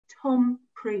Tom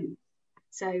Cruise.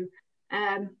 So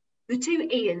the two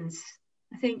Ians,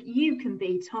 I think you can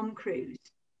be Tom Cruise.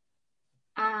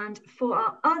 And for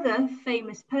our other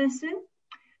famous person,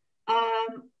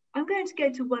 I'm going to go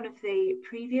to one of the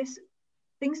previous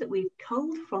things that we've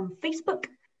culled from Facebook.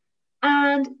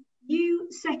 And you,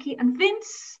 Seki, and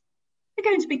Vince are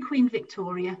going to be Queen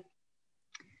Victoria.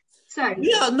 So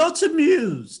we are not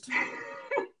amused.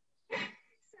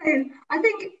 So I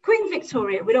think Queen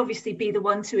Victoria would obviously be the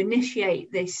one to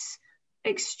initiate this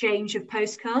exchange of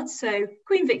postcards. So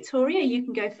Queen Victoria, you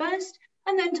can go first,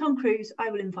 and then Tom Cruise, I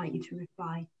will invite you to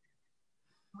reply.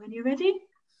 When you're ready,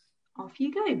 off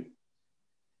you go.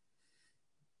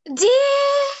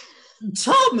 Dear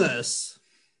Thomas,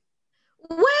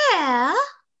 where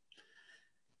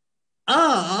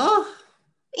are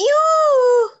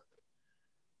you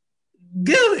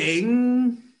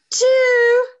going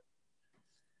to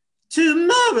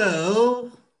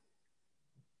tomorrow?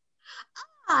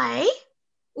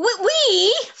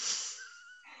 we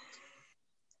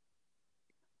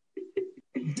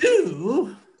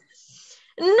Do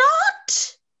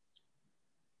not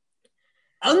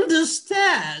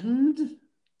understand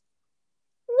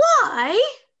why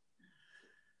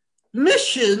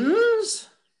missions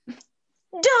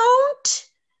don't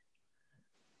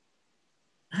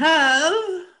have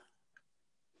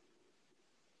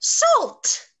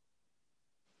salt.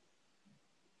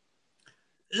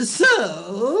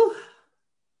 so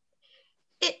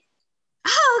It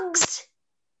hugs.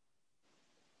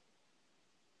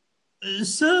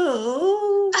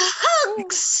 so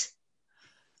Hugs.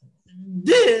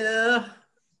 dear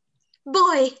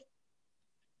Boy.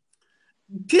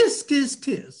 kiss kiss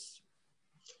kiss.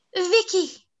 Vicky.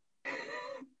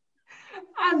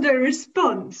 And a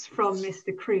response from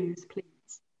Mr. Cruise, please.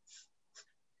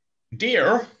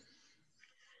 Dear,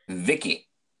 Vicky.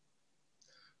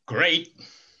 great,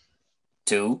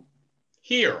 To,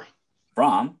 here,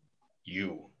 from,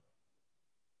 you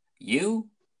you,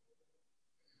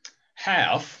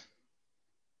 have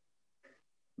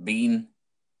been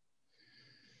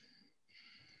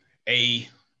a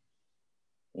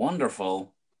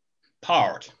wonderful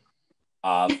part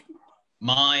of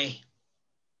my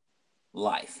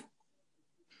life.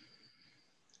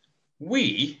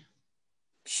 We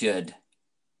Should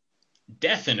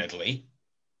definitely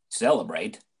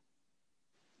celebrate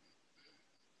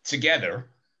together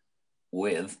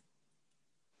with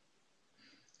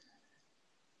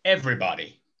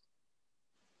everybody.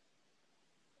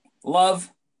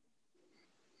 love.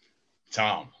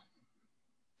 Tom.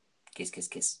 Kiss, kiss,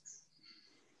 kiss.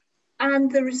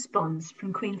 And the response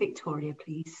from Queen Victoria,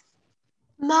 please.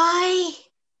 My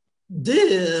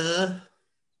Dear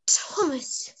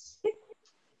Thomas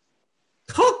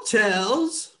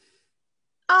cocktails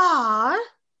are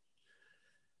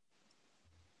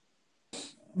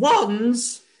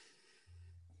one's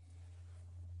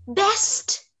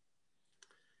best.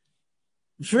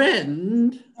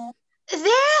 friend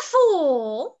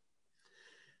Therefore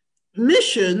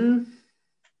mission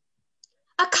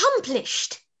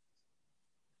accomplished.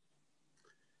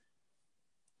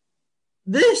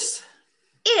 this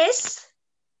Is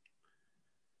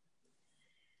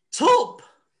top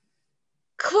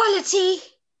quality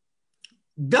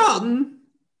done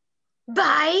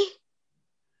by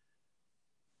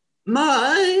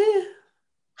my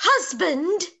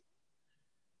husband.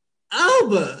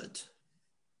 Albert.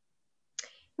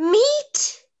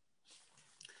 Meet.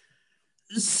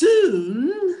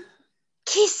 Soon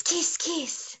Kiss, kiss,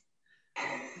 kiss.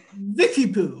 Vicky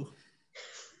Poo.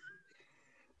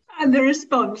 And the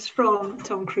response from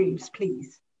Tom Cruise,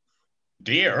 please.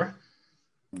 Dear,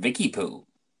 Vicky Poo.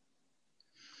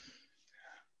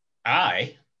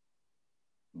 I,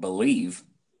 Believe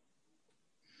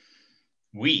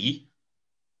we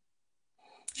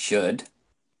should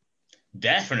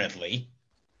definitely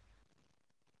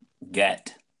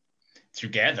get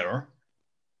together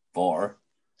for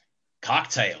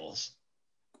cocktails.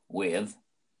 with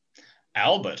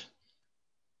Albert,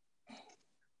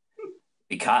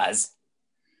 because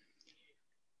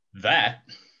that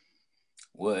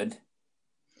would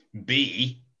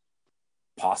be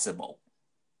possible.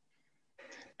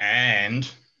 and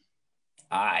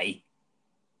I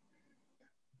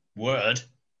would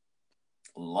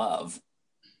love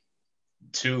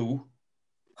to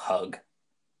hug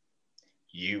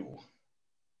you.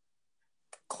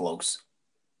 close.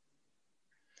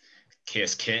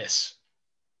 Kiss, kiss.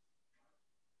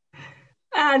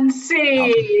 And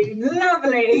scene.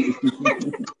 Lovely.